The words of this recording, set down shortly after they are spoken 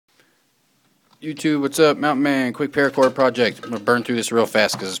YouTube, what's up? Mountain Man, quick paracord project. I'm going to burn through this real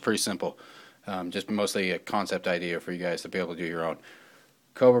fast because it's pretty simple. Just mostly a concept idea for you guys to be able to do your own.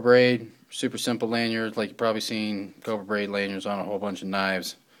 Cobra braid, super simple lanyard, like you've probably seen Cobra braid lanyards on a whole bunch of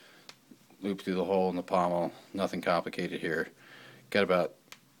knives. Loop through the hole in the pommel, nothing complicated here. Got about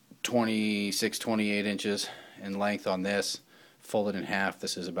 26, 28 inches in length on this. Folded in half,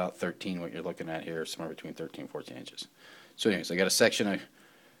 this is about 13, what you're looking at here, somewhere between 13 and 14 inches. So anyways, I got a section of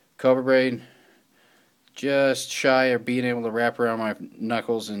Cobra braid, just shy of being able to wrap around my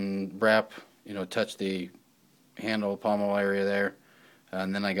knuckles and wrap, touch the handle pommel area there.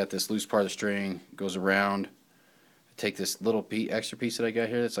 And then I got this loose part of the string, goes around. I take this little extra piece that I got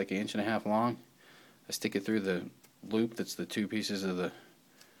here that's like 1.5 inches long. I stick it through the loop that's the two pieces of the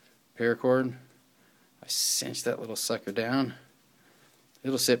paracord. I cinch that little sucker down.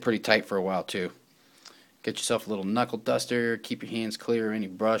 It'll sit pretty tight for a while too. Get yourself a little knuckle duster, keep your hands clear of any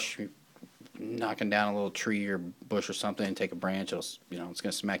brush. You're knocking down a little tree or bush or something, and take a branch, it's going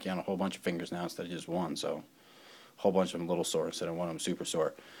to smack you on a whole bunch of fingers now instead of just one, so a whole bunch of them a little sore instead of one of them super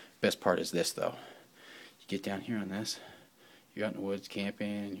sore. Best part is this though. You get down here on this, you're out in the woods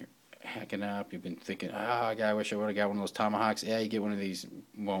camping, you're hacking up, you've been thinking, I wish I would have got one of those tomahawks. Yeah, you get one of these,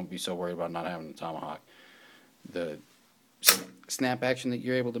 won't be so worried about not having a tomahawk. The snap action that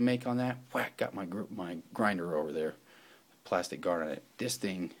you're able to make on that, whack, got my grinder over there, plastic guard on it. This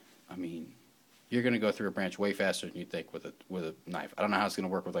thing, you're going to go through a branch way faster than you think with a knife. I don't know how it's going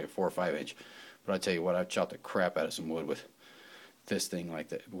to work with like a 4 or 5 inch, but I tell you what, I've chopped the crap out of some wood with this thing like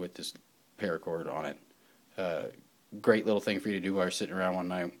that, with this paracord on it. Great little thing for you to do while you're sitting around one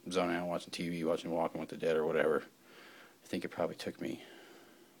night, zoning out, watching TV, watching Walking with the Dead or whatever. I think it probably took me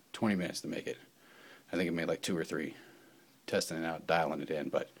 20 minutes to make it. I think it made like 2 or 3. Testing it out, dialing it in.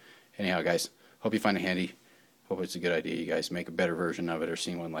 But anyhow, guys, hope you find it handy. Hope it's a good idea. You guys make a better version of it or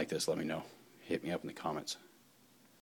see one like this, let me know. Hit me up in the comments.